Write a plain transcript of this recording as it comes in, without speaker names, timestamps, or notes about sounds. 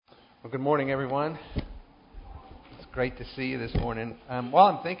Well, good morning, everyone. It's great to see you this morning.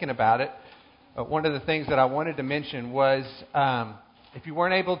 While I'm thinking about it, one of the things that I wanted to mention was if you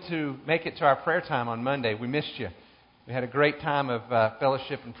weren't able to make it to our prayer time on Monday, we missed you. We had a great time of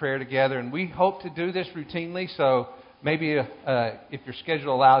fellowship and prayer together, and we hope to do this routinely, so maybe if your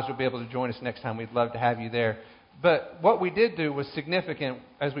schedule allows, you'll be able to join us next time. We'd love to have you there. But what we did do was significant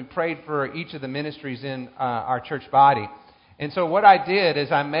as we prayed for each of the ministries in our church body. And so what I did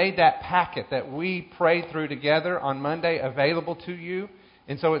is I made that packet that we prayed through together on Monday available to you.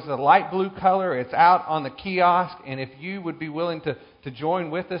 And so it's a light blue color. It's out on the kiosk. And if you would be willing to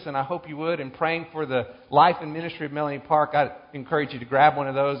join with us, and I hope you would, in praying for the life and ministry of Melanie Park, I'd encourage you to grab one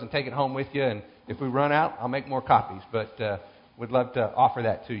of those and take it home with you. And if we run out, I'll make more copies. But we'd love to offer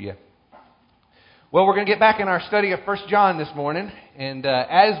that to you. Well, we're going to get back in our study of 1 John this morning. And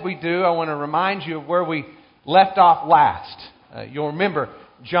as we do, I want to remind you of where we left off last. You'll remember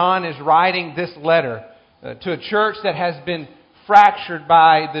John is writing this letter to a church that has been fractured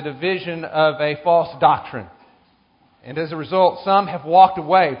by the division of a false doctrine. And as a result, some have walked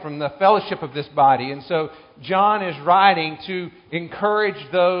away from the fellowship of this body. And so John is writing to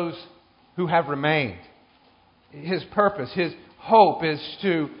encourage those who have remained. His purpose, his hope is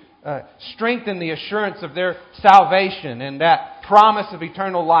to strengthen the assurance of their salvation and that promise of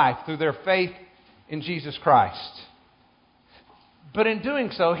eternal life through their faith in Jesus Christ. But in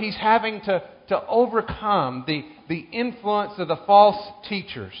doing so, he's having to overcome the influence of the false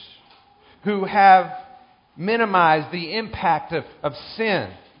teachers who have minimized the impact of sin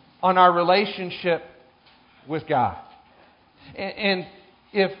on our relationship with God. And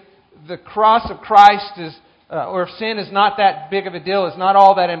if the cross of Christ is, or if sin is not that big of a deal, is not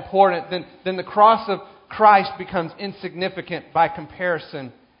all that important, then the cross of Christ becomes insignificant by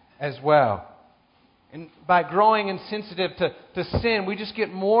comparison as well. And by growing insensitive to sin, we just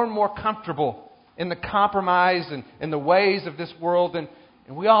get more and more comfortable in the compromise and in the ways of this world. And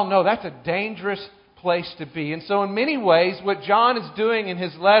we all know that's a dangerous place to be. And so in many ways, what John is doing in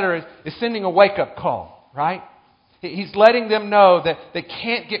his letter is sending a wake-up call, right? He's letting them know that they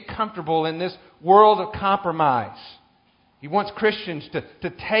can't get comfortable in this world of compromise. He wants Christians to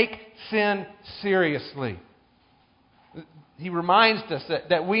take sin seriously. He reminds us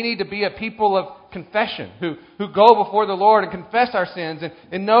that we need to be a people of confession who go before the Lord and confess our sins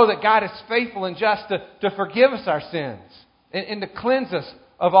and know that God is faithful and just to forgive us our sins and to cleanse us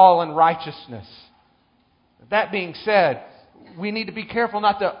of all unrighteousness. That being said, we need to be careful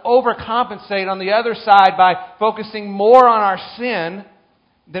not to overcompensate on the other side by focusing more on our sin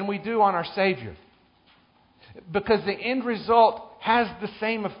than we do on our Savior. Because the end result has the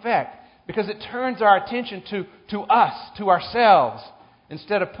same effect. Because it turns our attention to us, to ourselves,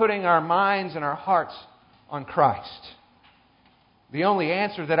 instead of putting our minds and our hearts on Christ. The only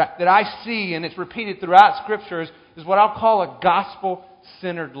answer that I see, and it's repeated throughout Scripture, is what I'll call a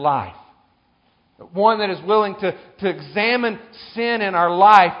gospel-centered life. One that is willing to examine sin in our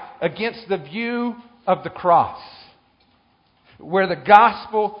life against the view of the cross. Where the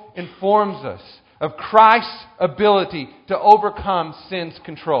gospel informs us of Christ's ability to overcome sin's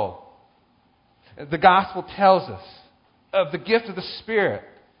control. The gospel tells us of the gift of the Spirit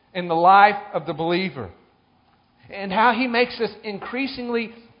in the life of the believer. And how He makes us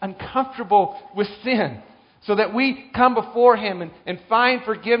increasingly uncomfortable with sin. So that we come before Him and find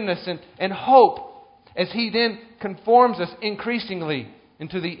forgiveness and hope as He then conforms us increasingly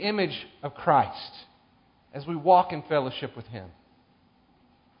into the image of Christ. As we walk in fellowship with Him.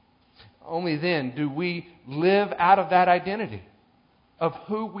 Only then do we live out of that identity of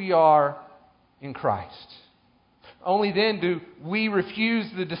who we are in Christ. Only then do we refuse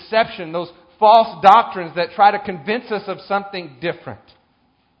the deception, those false doctrines that try to convince us of something different.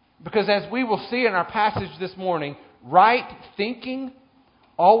 Because as we will see in our passage this morning, right thinking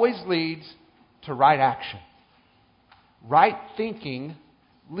always leads to right action. Right thinking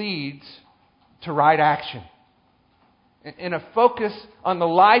leads to right action. And a focus on the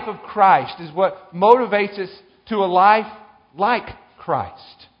life of Christ is what motivates us to a life like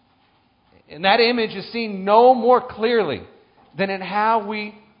Christ. And that image is seen no more clearly than in how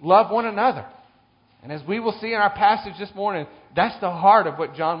we love one another. And as we will see in our passage this morning, that's the heart of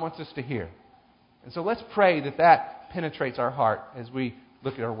what John wants us to hear. And so let's pray that penetrates our heart as we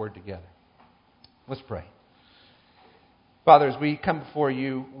look at our word together. Let's pray. Father, as we come before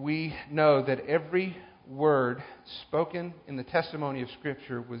you, we know that every word spoken in the testimony of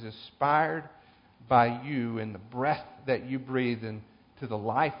Scripture was inspired by you and the breath that you breathe into the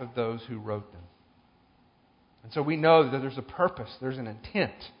life of those who wrote them. And so we know that there's a purpose, there's an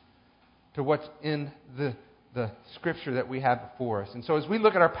intent to what's in the the Scripture that we have before us. And so as we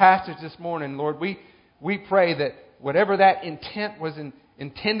look at our passage this morning, Lord, we pray that whatever that intent was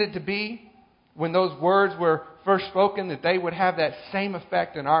intended to be, when those words were first spoken, that they would have that same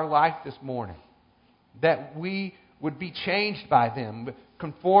effect in our life this morning. That we would be changed by them,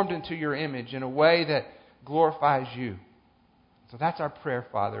 conformed into your image in a way that glorifies you. So that's our prayer,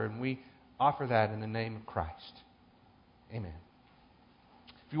 Father, and we offer that in the name of Christ. Amen.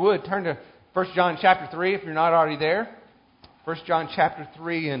 If you would, turn to 1 John chapter 3 if you're not already there. 1 John chapter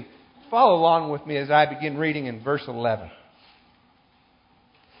 3, and follow along with me as I begin reading in verse 11.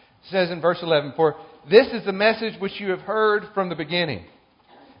 It says in verse 11, "For this is the message which you have heard from the beginning,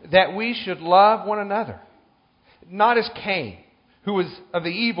 that we should love one another. Not as Cain, who was of the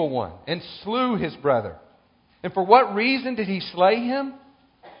evil one, and slew his brother. And for what reason did he slay him?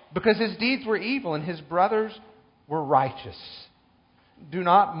 Because his deeds were evil, and his brothers were righteous. Do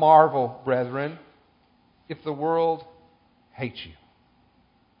not marvel, brethren, if the world hates you."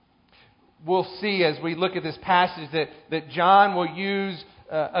 We'll see as we look at this passage that John will use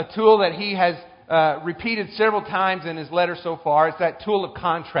a tool that he has repeated several times in his letter so far. It's that tool of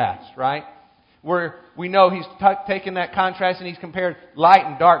contrast, right? Where we know he's taken that contrast and he's compared light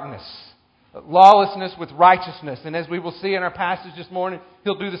and darkness, lawlessness with righteousness. And as we will see in our passage this morning,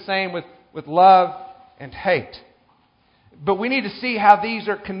 he'll do the same with love and hate. But we need to see how these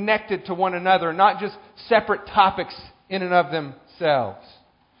are connected to one another, not just separate topics in and of themselves.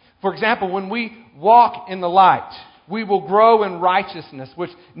 For example, when we walk in the light, we will grow in righteousness, which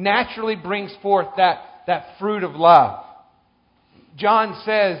naturally brings forth that fruit of love. John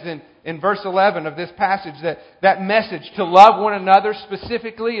says in verse 11 of this passage that message to love one another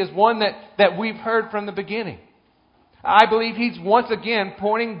specifically is one that we've heard from the beginning. I believe he's once again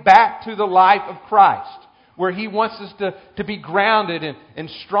pointing back to the life of Christ, where he wants us to be grounded and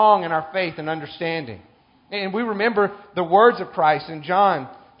strong in our faith and understanding. And we remember the words of Christ in John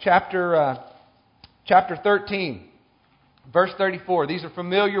chapter 13. Verse 34, these are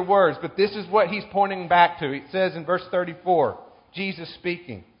familiar words, but this is what he's pointing back to. It says in verse 34, Jesus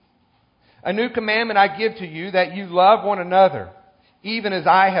speaking, "A new commandment I give to you, that you love one another, even as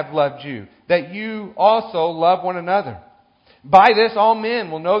I have loved you, that you also love one another. By this all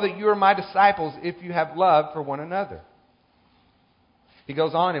men will know that you are my disciples, if you have love for one another." He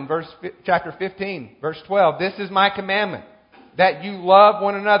goes on in chapter 15, verse 12, "This is my commandment, that you love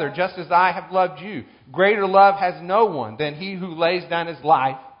one another, just as I have loved you. Greater love has no one than he who lays down his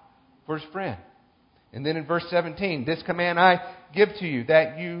life for his friend." And then in verse 17, "This command I give to you,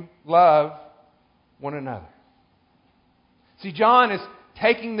 that you love one another." See, John is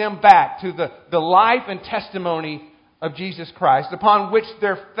taking them back to the life and testimony of Jesus Christ, upon which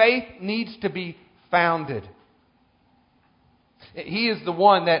their faith needs to be founded. He is the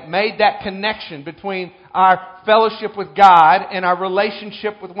one that made that connection between our fellowship with God and our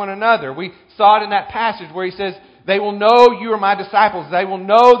relationship with one another. We saw it in that passage where he says, "They will know you are my disciples. They will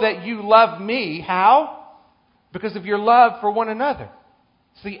know that you love me." How? Because of your love for one another.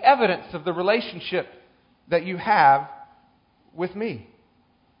 It's the evidence of the relationship that you have with me.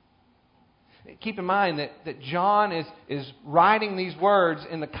 Keep in mind that John is writing these words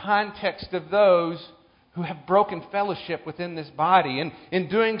in the context of those who have broken fellowship within this body, and in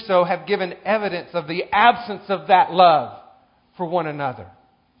doing so have given evidence of the absence of that love for one another.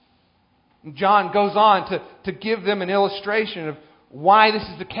 John goes on to give them an illustration of why this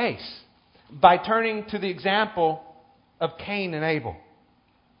is the case by turning to the example of Cain and Abel.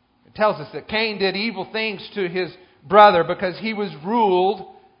 It tells us that Cain did evil things to his brother because he was ruled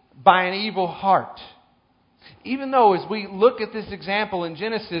by an evil heart. Even though as we look at this example in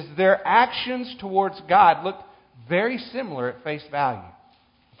Genesis, their actions towards God look very similar at face value.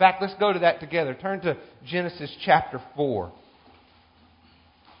 In fact, let's go to that together. Turn to Genesis chapter 4.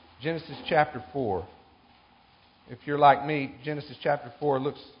 Genesis chapter 4. If you're like me, Genesis chapter 4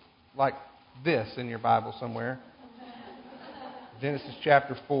 looks like this in your Bible somewhere. Genesis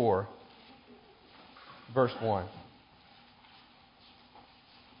chapter 4, verse 1.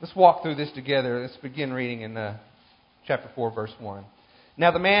 Let's walk through this together. Let's begin reading in chapter 4, verse 1.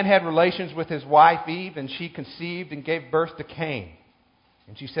 "Now the man had relations with his wife Eve, and she conceived and gave birth to Cain.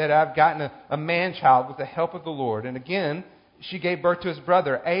 And she said, I've gotten a man-child with the help of the Lord. And again, she gave birth to his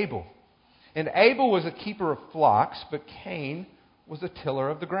brother Abel. And Abel was a keeper of flocks, but Cain was a tiller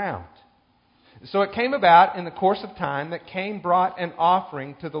of the ground. So it came about in the course of time that Cain brought an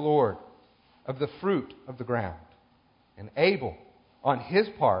offering to the Lord of the fruit of the ground. And Abel, on his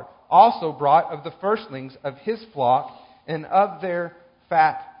part, also brought of the firstlings of his flock and of their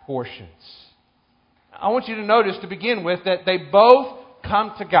fat portions." I want you to notice to begin with that they both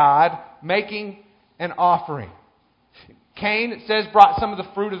come to God making an offering. Cain, it says, brought some of the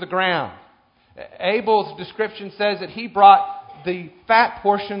fruit of the ground. Abel's description says that he brought the fat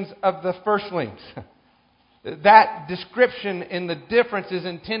portions of the firstlings. That description in the difference is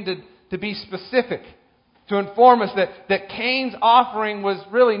intended to be specific, to inform us that Cain's offering was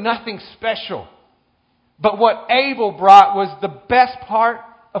really nothing special. But what Abel brought was the best part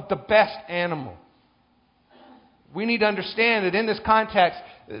of the best animal. We need to understand that in this context,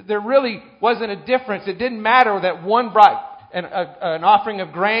 there really wasn't a difference. It didn't matter that one brought an offering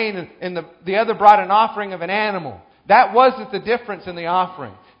of grain and the other brought an offering of an animal. That wasn't the difference in the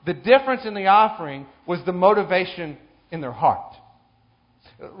offering. The difference in the offering was the motivation in their heart.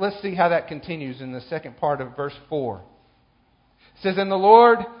 Let's see how that continues in the second part of verse 4. It says, "And the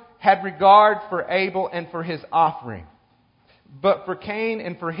Lord had regard for Abel and for his offering. But for Cain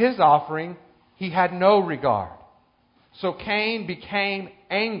and for his offering, he had no regard. So Cain became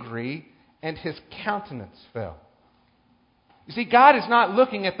angry and his countenance fell." You see, God is not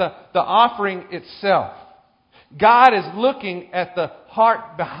looking at the offering itself. God is looking at the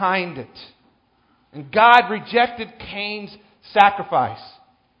heart behind it. And God rejected Cain's sacrifice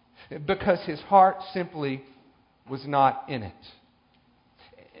because his heart simply was not in it.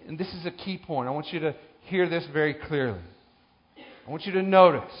 And this is a key point. I want you to hear this very clearly. I want you to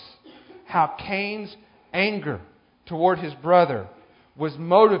notice how Cain's anger toward his brother was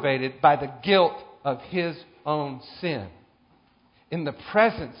motivated by the guilt of his own sin in the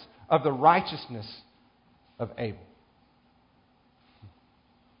presence of the righteousness of Abel.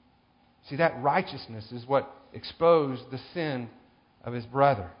 See, that righteousness is what exposed the sin of his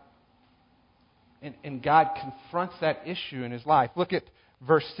brother. And God confronts that issue in his life. Look at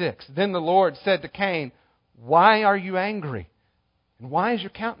verse 6. "Then the Lord said to Cain, 'Why are you angry? And why is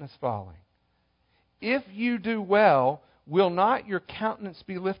your countenance falling? If you do well, will not your countenance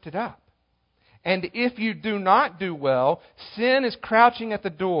be lifted up? And if you do not do well, sin is crouching at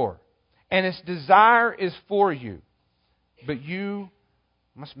the door, and its desire is for you, but you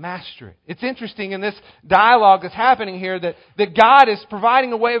must master it.'" It's interesting in this dialogue that's happening here that God is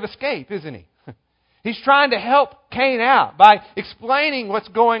providing a way of escape, isn't He? He's trying to help Cain out by explaining what's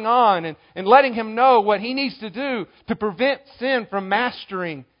going on and letting him know what he needs to do to prevent sin from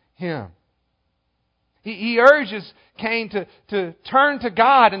mastering him. He urges Cain to turn to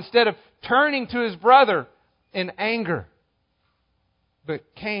God instead of turning to his brother in anger.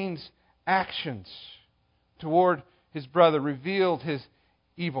 But Cain's actions toward his brother revealed his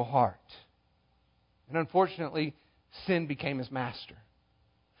evil heart. And unfortunately, sin became his master.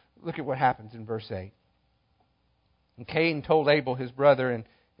 Look at what happens in verse 8. "And Cain told Abel his brother, and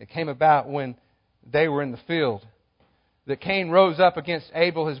it came about when they were in the field, that Cain rose up against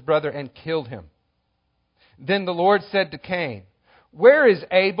Abel his brother and killed him. Then the Lord said to Cain, 'Where is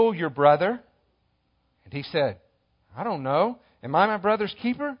Abel your brother?' And he said, 'I don't know. Am I my brother's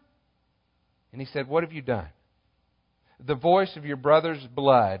keeper?' And he said, 'What have you done? The voice of your brother's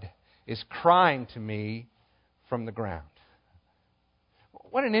blood is crying to me from the ground.'"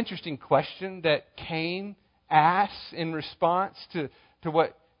 What an interesting question that Cain asks in response to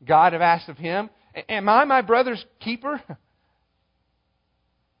what God had asked of him. Am I my brother's keeper?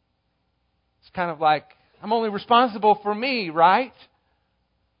 It's kind of like, I'm only responsible for me, right?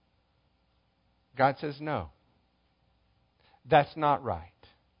 God says, no. That's not right.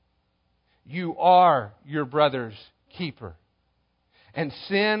 You are your brother's keeper. And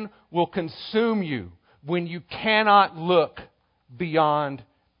sin will consume you when you cannot look beyond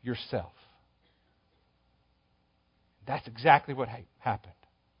yourself. That's exactly what happened.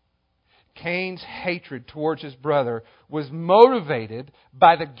 Cain's hatred towards his brother was motivated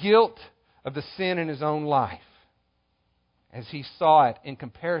by the guilt of the sin in his own life, as he saw it in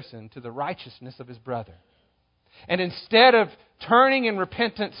comparison to the righteousness of his brother. And instead of turning in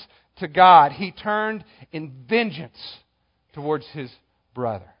repentance to God, he turned in vengeance towards his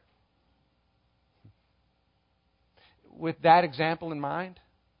brother. With that example in mind,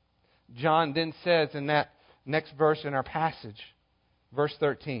 John then says in that next verse in our passage, verse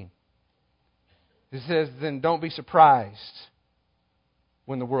 13, it says, "Then don't be surprised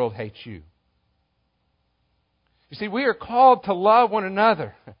when the world hates you." You see, we are called to love one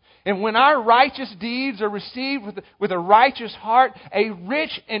another. And when our righteous deeds are received with a righteous heart, a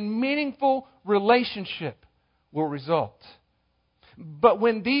rich and meaningful relationship will result. But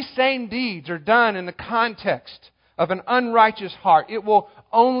when these same deeds are done in the context of an unrighteous heart, it will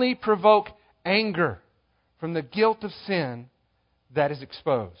only provoke anger from the guilt of sin that is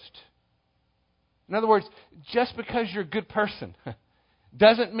exposed. In other words, just because you're a good person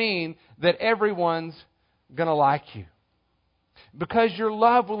doesn't mean that everyone's going to like you. Because your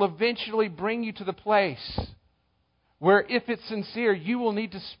love will eventually bring you to the place where, if it's sincere, you will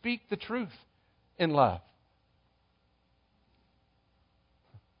need to speak the truth in love.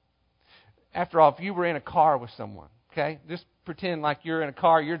 After all, if you were in a car with someone, okay, just pretend like you're in a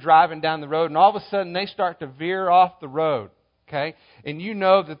car, you're driving down the road, and all of a sudden they start to veer off the road, okay, and you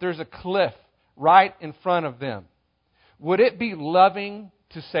know that there's a cliff right in front of them. Would it be loving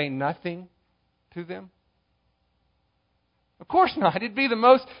to say nothing to them? Of course not. It'd be the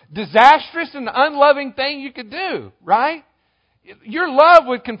most disastrous and unloving thing you could do, right? Your love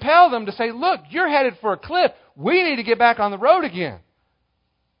would compel them to say, look, you're headed for a cliff. We need to get back on the road again.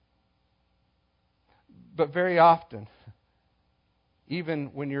 But very often, even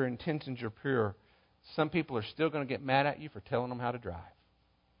when your intentions are pure, some people are still going to get mad at you for telling them how to drive.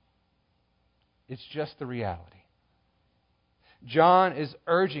 It's just the reality. John is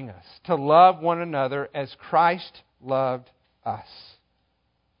urging us to love one another as Christ loved us.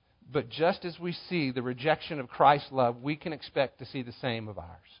 But just as we see the rejection of Christ's love, we can expect to see the same of ours.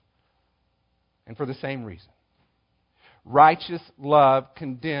 And for the same reason. Righteous love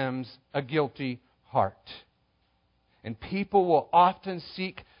condemns a guilty heart. And people will often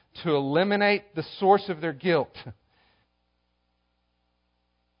seek to eliminate the source of their guilt.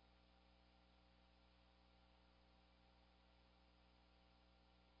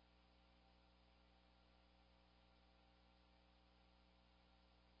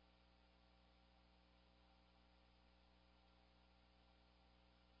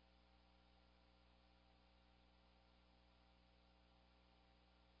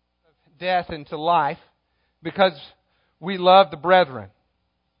 Death into life because we love the brethren.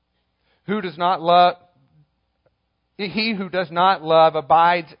 He who does not love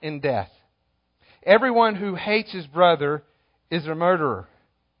abides in death. Everyone who hates his brother is a murderer.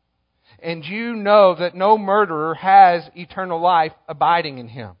 And you know that no murderer has eternal life abiding in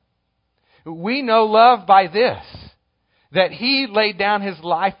him. We know love by this, that He laid down His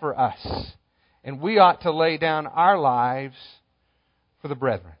life for us, and we ought to lay down our lives for the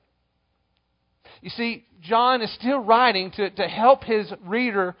brethren. You see, John is still writing to help his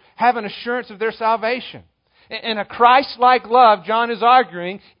reader have an assurance of their salvation. And a Christ-like love, John is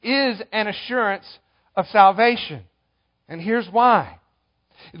arguing, is an assurance of salvation. And here's why.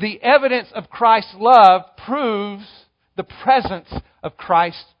 The evidence of Christ's love proves the presence of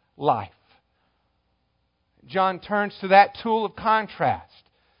Christ's life. John turns to that tool of contrast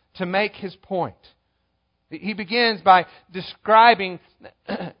to make his point. He begins by describing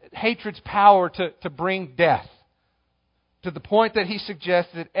hatred's power to bring death, to the point that he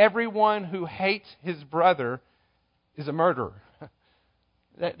suggests that everyone who hates his brother is a murderer.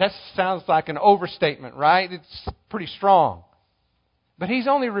 That sounds like an overstatement, right? It's pretty strong. But he's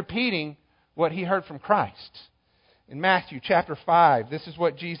only repeating what he heard from Christ. In Matthew chapter 5, this is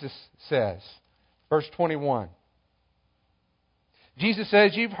what Jesus says. Verse 21. Jesus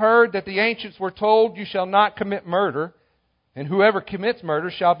says, "You've heard that the ancients were told, 'You shall not commit murder, and whoever commits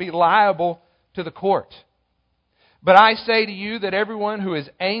murder shall be liable to the court.' But I say to you that everyone who is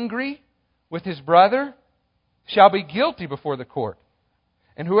angry with his brother shall be guilty before the court.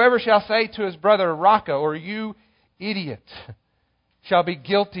 And whoever shall say to his brother, 'Raca,' or 'You idiot,' shall be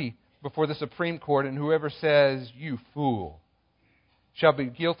guilty before the Supreme Court. And whoever says, 'You fool,' shall be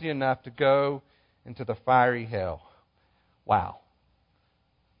guilty enough to go into the fiery hell." Wow.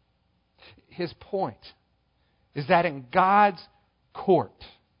 His point is that in God's court,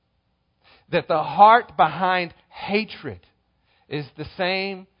 that the heart behind hatred is the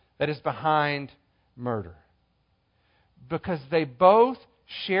same that is behind murder. Because they both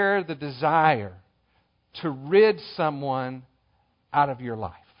share the desire to rid someone out of your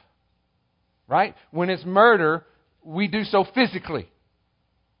life. Right? When it's murder, we do so physically.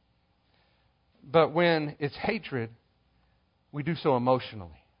 But when it's hatred, we do so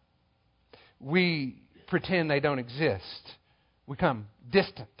emotionally. We pretend they don't exist. We become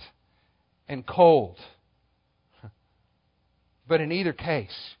distant and cold. But in either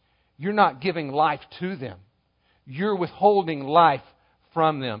case, you're not giving life to them. You're withholding life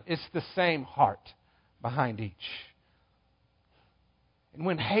from them. It's the same heart behind each. And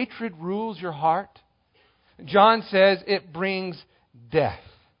when hatred rules your heart, John says it brings death.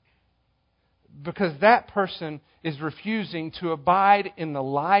 Because that person is refusing to abide in the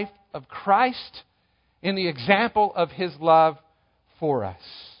life of Christ, in the example of His love for us.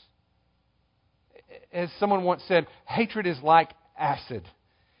 As someone once said, hatred is like acid.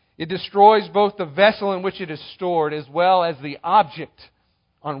 It destroys both the vessel in which it is stored as well as the object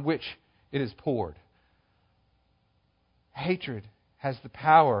on which it is poured. Hatred has the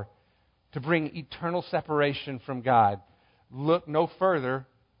power to bring eternal separation from God look no further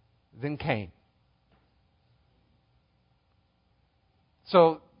than Cain.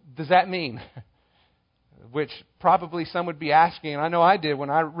 So, does that mean, which probably some would be asking, and I know I did when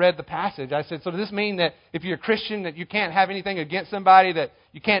I read the passage, I said, so does this mean that if you're a Christian that you can't have anything against somebody, that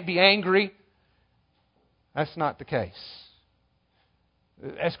you can't be angry? That's not the case.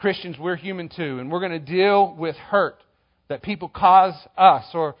 As Christians, we're human too, and we're going to deal with hurt that people cause us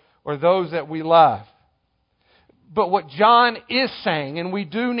or those that we love. But what John is saying, and we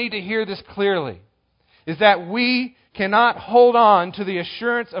do need to hear this clearly, is that we cannot hold on to the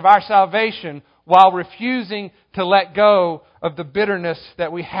assurance of our salvation while refusing to let go of the bitterness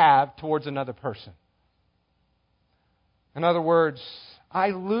that we have towards another person. In other words,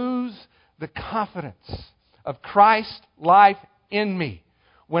 I lose the confidence of Christ's life in me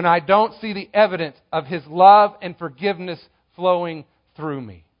when I don't see the evidence of His love and forgiveness flowing through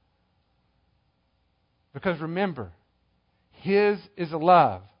me. Because remember, His is a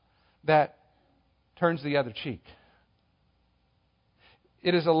love that turns the other cheek.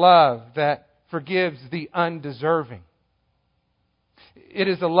 It is a love that forgives the undeserving. It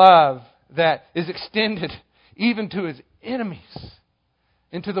is a love that is extended even to His enemies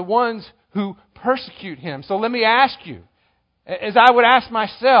and to the ones who persecute Him. So let me ask you, as I would ask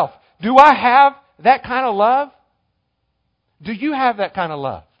myself, do I have that kind of love? Do you have that kind of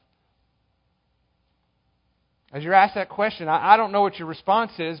love? As you're asked that question, I don't know what your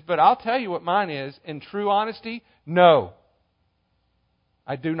response is, but I'll tell you what mine is. In true honesty, no.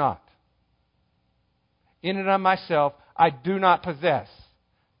 I do not. In and of myself, I do not possess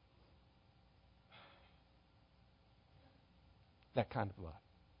that kind of love.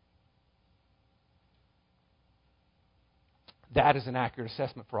 That is an accurate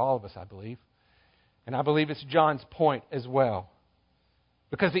assessment for all of us, I believe. And I believe it's John's point as well.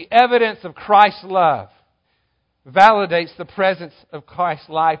 Because the evidence of Christ's love validates the presence of Christ's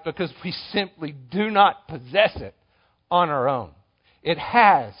life because we simply do not possess it on our own. It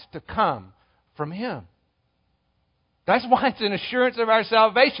has to come from Him. That's why it's an assurance of our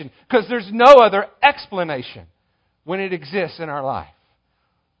salvation, because there's no other explanation when it exists in our life.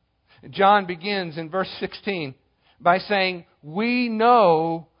 John begins in verse 16 by saying, we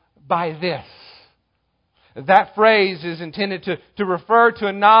know by this. That phrase is intended to refer to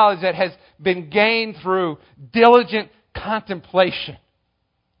a knowledge that has been gained through diligent contemplation.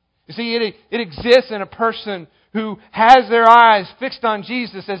 You see, it exists in a person who has their eyes fixed on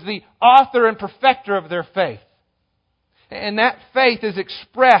Jesus as the author and perfecter of their faith. And that faith is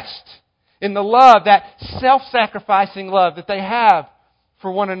expressed in the love, that self-sacrificing love that they have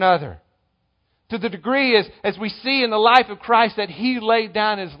for one another. To the degree as we see in the life of Christ that He laid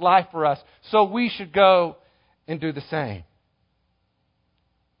down His life for us, so we should go and do the same.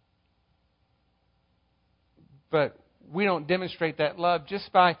 But we don't demonstrate that love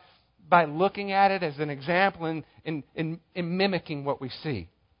just by looking at it as an example and mimicking what we see.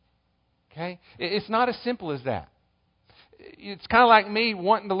 Okay? It's not as simple as that. It's kind of like me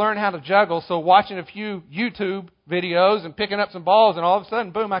wanting to learn how to juggle, so watching a few YouTube videos and picking up some balls, and all of a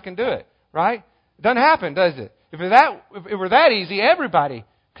sudden, boom, I can do it. Right? It doesn't happen, does it? If it were that easy, everybody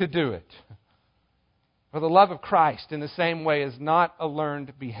could do it. Well, the love of Christ, in the same way, is not a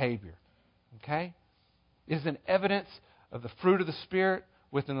learned behavior. Okay? It is an evidence of the fruit of the Spirit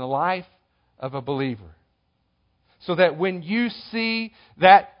within the life of a believer. So that when you see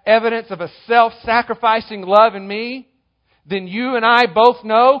that evidence of a self-sacrificing love in me, then you and I both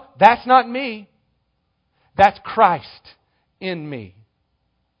know that's not me. That's Christ in me.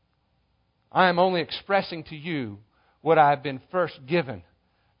 I am only expressing to you what I have been first given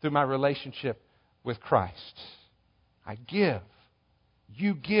through my relationship with Christ. I give.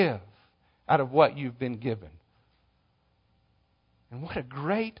 You give out of what you've been given. And what a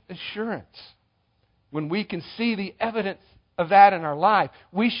great assurance when we can see the evidence of that in our life.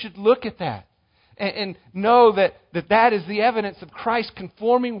 We should look at that and know that is the evidence of Christ's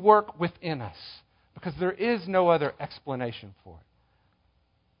conforming work within us, because there is no other explanation for it.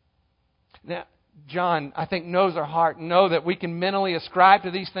 Now, John, I think, knows our heart and know that we can mentally ascribe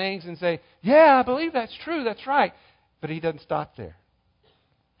to these things and say, yeah, I believe that's true, that's right. But he doesn't stop there.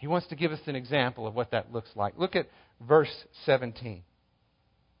 He wants to give us an example of what that looks like. Look at verse 17. It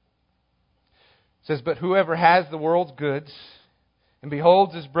says, but whoever has the world's goods and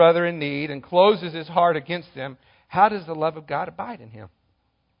beholds his brother in need and closes his heart against them, how does the love of God abide in him?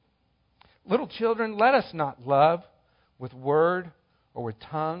 Little children, let us not love with word or with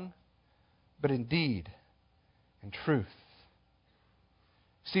tongue, but in deed and truth.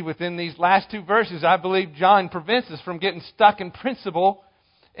 See, within these last two verses, I believe John prevents us from getting stuck in principle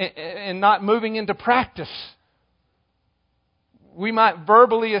and not moving into practice. We might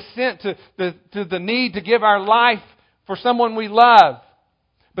verbally assent to the need to give our life for someone we love.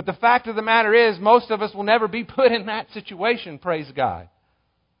 But the fact of the matter is, most of us will never be put in that situation, praise God.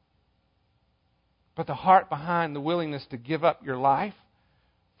 But the heart behind the willingness to give up your life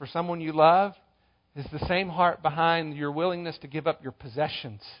for someone you love is the same heart behind your willingness to give up your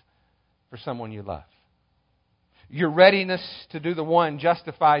possessions for someone you love. Your readiness to do the one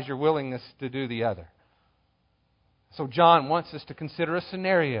justifies your willingness to do the other. So John wants us to consider a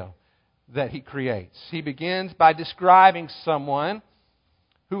scenario that he creates. He begins by describing someone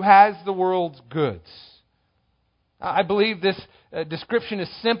who has the world's goods. I believe this description is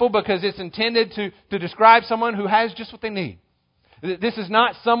simple because it's intended to describe someone who has just what they need. This is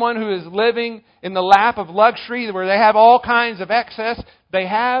not someone who is living in the lap of luxury where they have all kinds of excess. They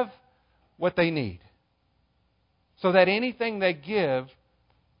have what they need. So that anything they give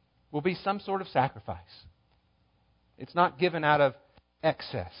will be some sort of sacrifice. It's not given out of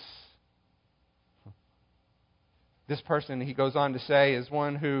excess. This person, he goes on to say, is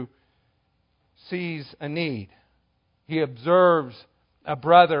one who sees a need. He observes a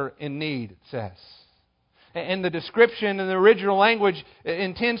brother in need, it says. And the description in the original language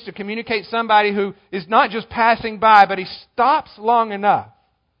intends to communicate somebody who is not just passing by, but he stops long enough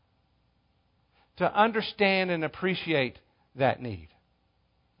to understand and appreciate that need.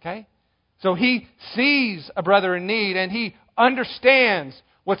 Okay? So he sees a brother in need and he understands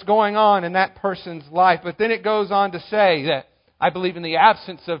what's going on in that person's life. But then it goes on to say that I believe in the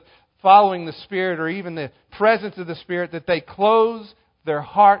absence of following the Spirit or even the presence of the Spirit, that they close their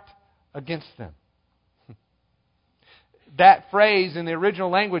heart against them. That phrase in the original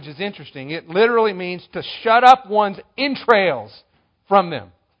language is interesting. It literally means to shut up one's entrails from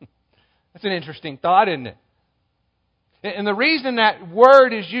them. That's an interesting thought, isn't it? And the reason that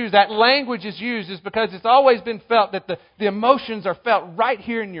word is used, that language is used, is because it's always been felt that the emotions are felt right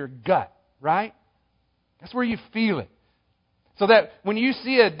here in your gut, right? That's where you feel it. So that when you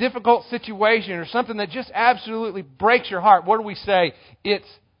see a difficult situation or something that just absolutely breaks your heart, what do we say? It's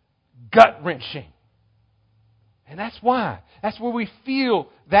gut-wrenching. And that's why. That's where we feel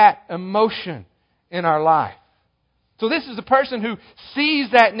that emotion in our life. So this is a person who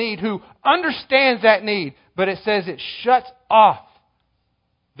sees that need, who understands that need, but it says it shuts off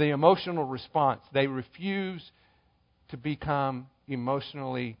the emotional response. They refuse to become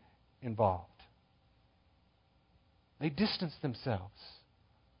emotionally involved. They distance themselves.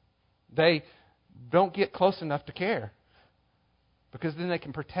 They don't get close enough to care, because then they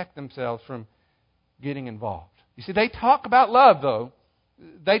can protect themselves from getting involved. You see, they talk about love, though.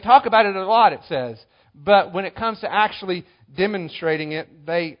 They talk about it a lot, it says. But when it comes to actually demonstrating it,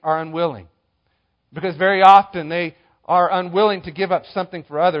 they are unwilling. Because very often they are unwilling to give up something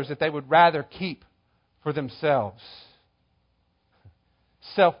for others that they would rather keep for themselves.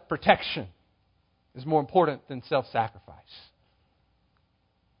 Self-protection is more important than self-sacrifice.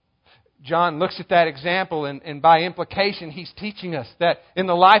 John looks at that example, and by implication, he's teaching us that in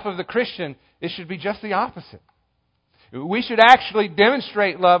the life of the Christian, it should be just the opposite. We should actually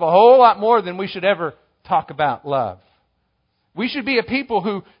demonstrate love a whole lot more than we should ever talk about love. We should be a people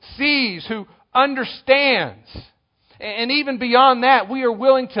who sees, who understands. And even beyond that, we are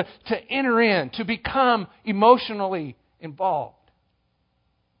willing to enter in, to become emotionally involved.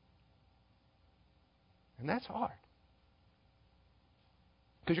 And that's hard.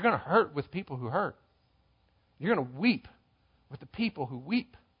 Because you're going to hurt with people who hurt. You're going to weep with the people who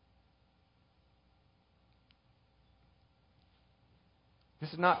weep.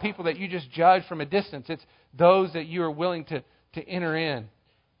 This is not people that you just judge from a distance. It's those that you are willing to enter in.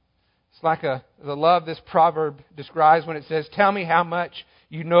 It's like the love this proverb describes when it says, "Tell me how much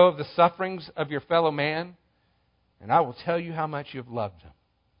you know of the sufferings of your fellow man, and I will tell you how much you have loved him."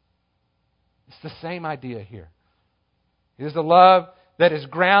 It's the same idea here. It is a love that is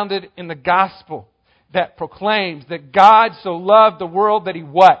grounded in the gospel, that proclaims that God so loved the world that He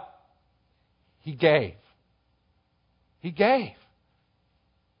what? He gave. He gave.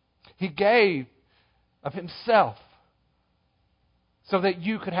 He gave of Himself so that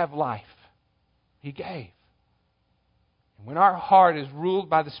you could have life. He gave. And when our heart is ruled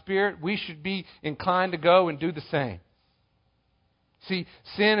by the Spirit, we should be inclined to go and do the same. See,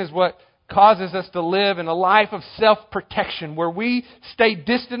 sin is what causes us to live in a life of self-protection where we stay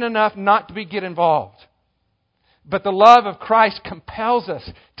distant enough not to get involved. But the love of Christ compels us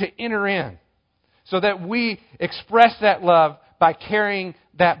to enter in so that we express that love by carrying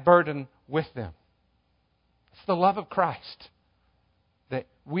that burden with them. It's the love of Christ that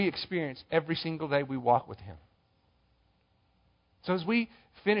we experience every single day we walk with Him. So as we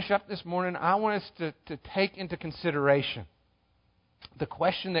finish up this morning, I want us to take into consideration the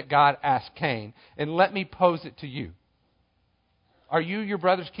question that God asked Cain, and let me pose it to you. Are you your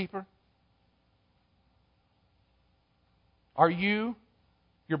brother's keeper? Are you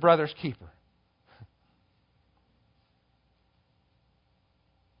your brother's keeper?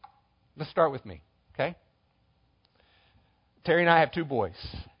 Let's start with me, okay? Terry and I have 2 boys,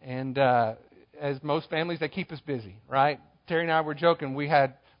 and as most families, they keep us busy, right? Terry and I were joking. We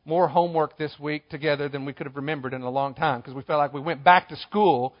had more homework this week together than we could have remembered in a long time because we felt like we went back to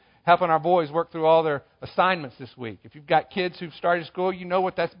school helping our boys work through all their assignments this week. If you've got kids who've started school, you know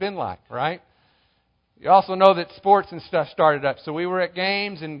what that's been like, right? You also know that sports and stuff started up. So we were at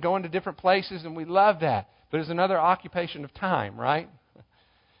games and going to different places, and we love that. But it's another occupation of time, right?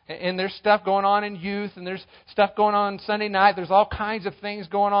 And there's stuff going on in youth, and there's stuff going on Sunday night. There's all kinds of things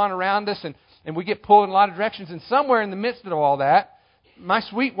going on around us, and we get pulled in a lot of directions. And somewhere in the midst of all that, my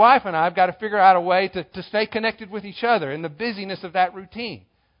sweet wife and I have got to figure out a way to stay connected with each other in the busyness of that routine.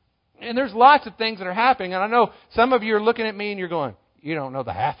 And there's lots of things that are happening. And I know some of you are looking at me and you're going, you don't know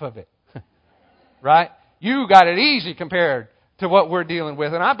the half of it. Right? You got it easy compared to what we're dealing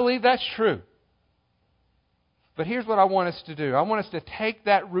with. And I believe that's true. But here's what I want us to do. I want us to take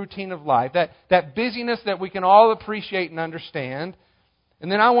that routine of life, that busyness that we can all appreciate and understand,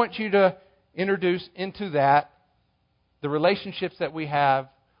 and then I want you to introduce into that the relationships that we have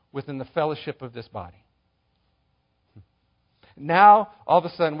within the fellowship of this body. Now, all of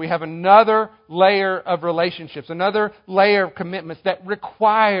a sudden, we have another layer of relationships, another layer of commitments that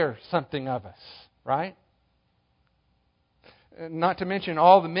require something of us, right? Not to mention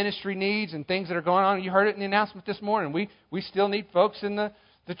all the ministry needs and things that are going on. You heard it in the announcement this morning. We still need folks in the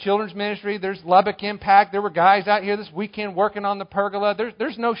children's ministry. There's Lubbock Impact. There were guys out here this weekend working on the pergola.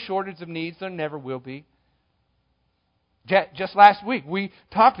 There's no shortage of needs. There never will be. Just last week, we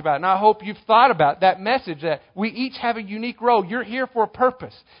talked about it, and I hope you've thought about that message that we each have a unique role. You're here for a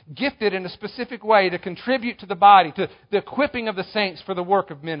purpose, gifted in a specific way to contribute to the body, to the equipping of the saints for the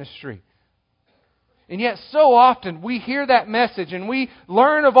work of ministry. And yet so often we hear that message and we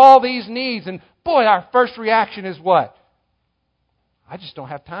learn of all these needs, and boy, our first reaction is what? I just don't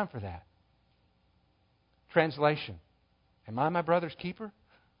have time for that. Translation. Am I my brother's keeper?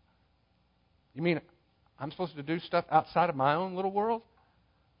 You mean I'm supposed to do stuff outside of my own little world?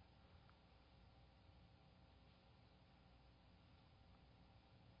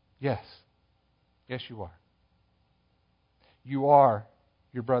 Yes. Yes, you are. You are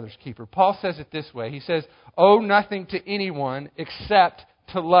your brother's keeper. Paul says it this way. He says, owe nothing to anyone except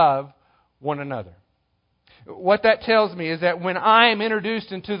to love one another. What that tells me is that when I am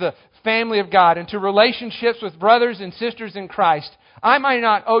introduced into the family of God, into relationships with brothers and sisters in Christ, I might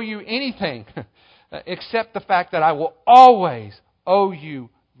not owe you anything except the fact that I will always owe you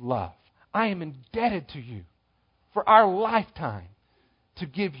love. I am indebted to you for our lifetime to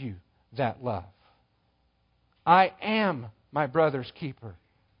give you that love. I am my brother's keeper,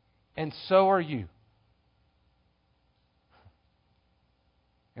 and so are you.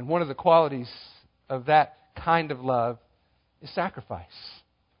 And one of the qualities of that kind of love is sacrifice.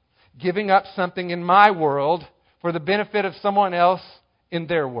 Giving up something in my world for the benefit of someone else in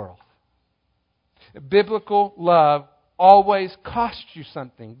their world. Biblical love always costs you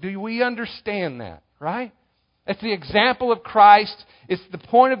something. Do we understand that, right? It's the example of Christ. It's the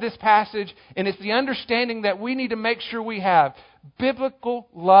point of this passage, and it's the understanding that we need to make sure we have. Biblical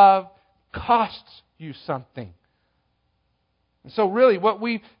love costs you something. And so really what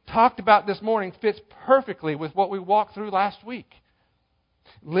we talked about this morning fits perfectly with what we walked through last week.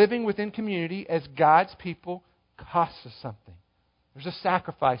 Living within community as God's people costs us something. There's a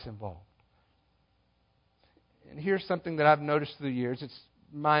sacrifice involved. And here's something that I've noticed through the years. It's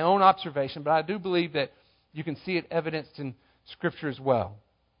my own observation, but I do believe that you can see it evidenced in Scripture as well.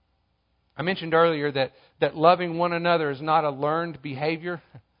 I mentioned earlier that loving one another is not a learned behavior,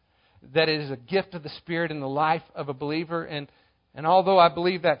 that it is a gift of the Spirit in the life of a believer. And although I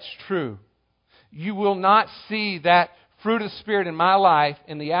believe that's true, you will not see that fruit of the Spirit in my life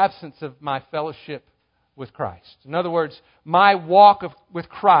in the absence of my fellowship with Christ. In other words, my walk with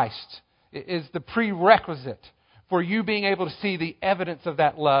Christ is the prerequisite for you being able to see the evidence of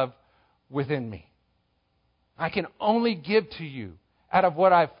that love within me. I can only give to you out of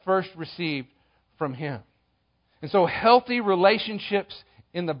what I've first received from Him. And so healthy relationships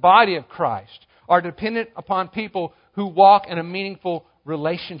in the body of Christ are dependent upon people who walk in a meaningful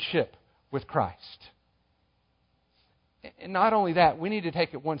relationship with Christ. And not only that, we need to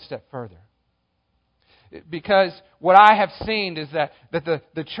take it one step further. Because what I have seen is that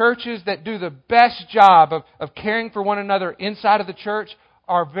the churches that do the best job of caring for one another inside of the church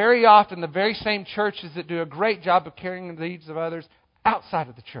are very often the very same churches that do a great job of caring for the needs of others outside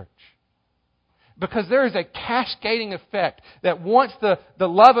of the church. Because there is a cascading effect that once the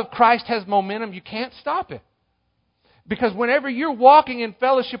love of Christ has momentum, you can't stop it. Because whenever you're walking in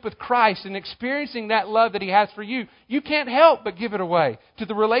fellowship with Christ and experiencing that love that He has for you, you can't help but give it away to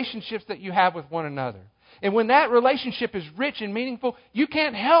the relationships that you have with one another. And when that relationship is rich and meaningful, you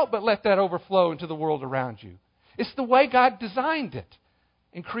can't help but let that overflow into the world around you. It's the way God designed it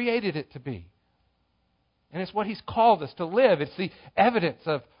and created it to be. And it's what He's called us to live. It's the evidence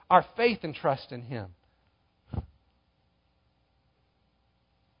of our faith and trust in Him.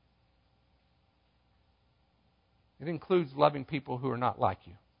 It includes loving people who are not like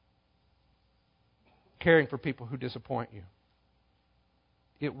you, caring for people who disappoint you.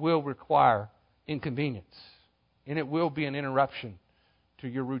 It will require inconvenience, and it will be an interruption to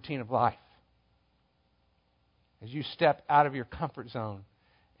your routine of life as you step out of your comfort zone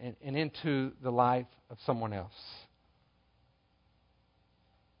and into the life of someone else.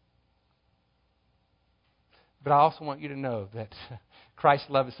 But I also want you to know that Christ's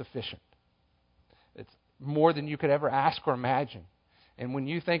love is sufficient. It's more than you could ever ask or imagine. And when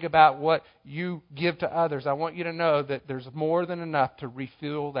you think about what you give to others, I want you to know that there's more than enough to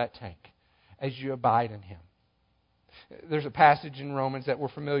refuel that tank as you abide in Him. There's a passage in Romans that we're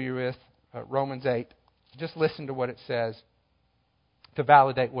familiar with, Romans 8. Just listen to what it says to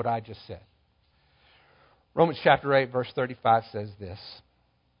validate what I just said. Romans chapter 8, verse 35 says this: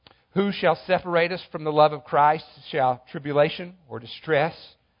 Who shall separate us from the love of Christ? Shall tribulation or distress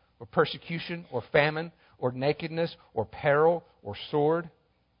or persecution or famine or nakedness or peril or sword?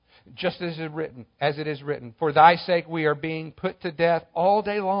 Just as it is written, For thy sake we are being put to death all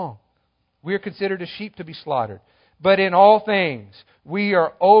day long. We are considered as sheep to be slaughtered. But in all things we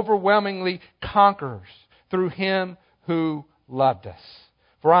are overwhelmingly conquerors through Him who loved us.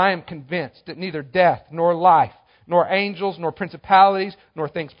 For I am convinced that neither death nor life, nor angels, nor principalities, nor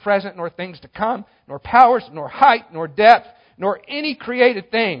things present, nor things to come, nor powers, nor height, nor depth, nor any created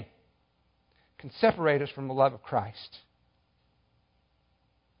thing can separate us from the love of Christ.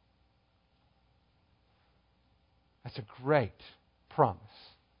 That's a great promise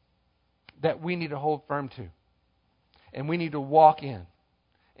that we need to hold firm to. And we need to walk in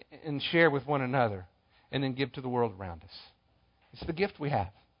and share with one another and then give to the world around us. It's the gift we have.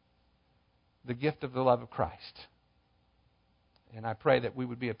 The gift of the love of Christ. And I pray that we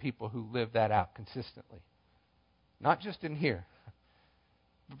would be a people who live that out consistently. Not just in here,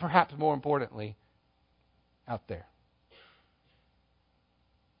 but perhaps more importantly, out there.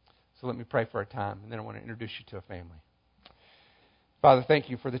 So let me pray for our time, and then I want to introduce you to a family. Father, thank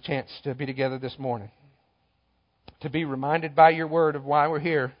you for the chance to be together this morning. To be reminded by your word of why we're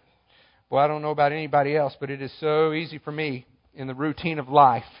here. Well, I don't know about anybody else, but it is so easy for me in the routine of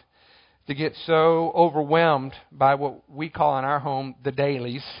life to get so overwhelmed by what we call in our home the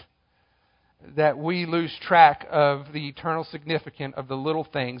dailies that we lose track of the eternal significance of the little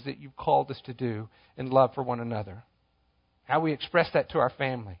things that you've called us to do in love for one another. How we express that to our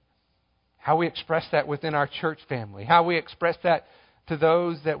family. How we express that within our church family. How we express that to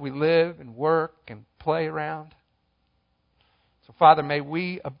those that we live and work and play around. So, Father, may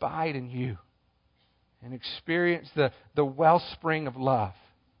we abide in you and experience the wellspring of love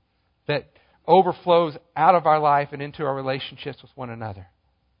that overflows out of our life and into our relationships with one another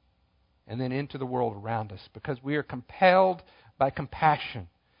and then into the world around us, because we are compelled by compassion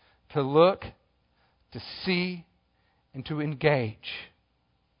to look, to see, and to engage,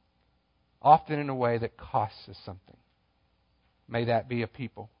 often in a way that costs us something. May that be a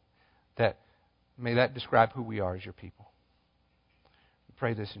people may that describe who we are as your people. We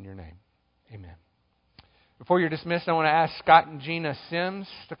pray this in your name. Amen. Before you're dismissed, I want to ask Scott and Gina Sims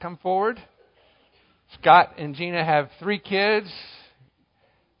to come forward. Scott and Gina have 3 kids,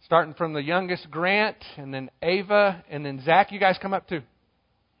 starting from the youngest, Grant, and then Ava, and then Zach. You guys come up too.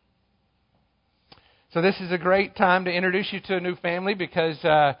 So this is a great time to introduce you to a new family, because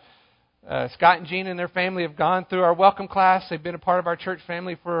Scott and Gina and their family have gone through our welcome class. They've been a part of our church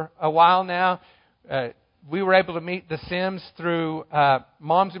family for a while now. We were able to meet the Sims through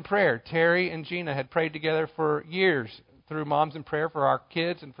Moms in Prayer. Terry and Gina had prayed together for years through Moms in Prayer for our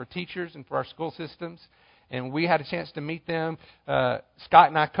kids and for teachers and for our school systems. And we had a chance to meet them. Scott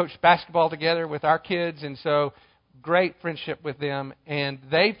and I coached basketball together with our kids, and so great friendship with them. And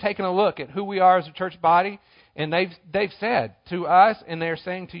they've taken a look at who we are as a church body, and they've said to us, and they're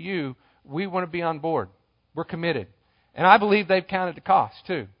saying to you, we want to be on board. We're committed. And I believe they've counted the cost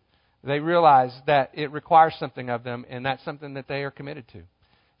too. They realize that it requires something of them, and that's something that they are committed to.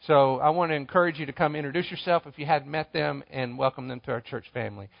 So I want to encourage you to come introduce yourself if you hadn't met them, and welcome them to our church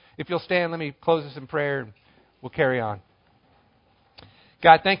family. If you'll stand, let me close this in prayer, and we'll carry on.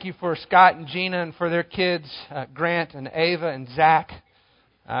 God, thank you for Scott and Gina and for their kids, Grant and Ava and Zach.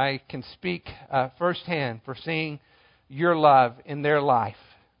 I can speak firsthand for seeing your love in their life.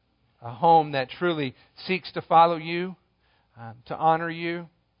 A home that truly seeks to follow you, to honor you,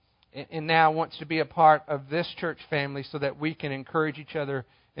 and now wants to be a part of this church family so that we can encourage each other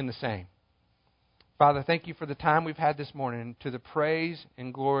in the same. Father, thank you for the time we've had this morning to the praise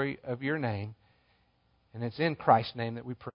and glory of your name. And it's in Christ's name that we pray.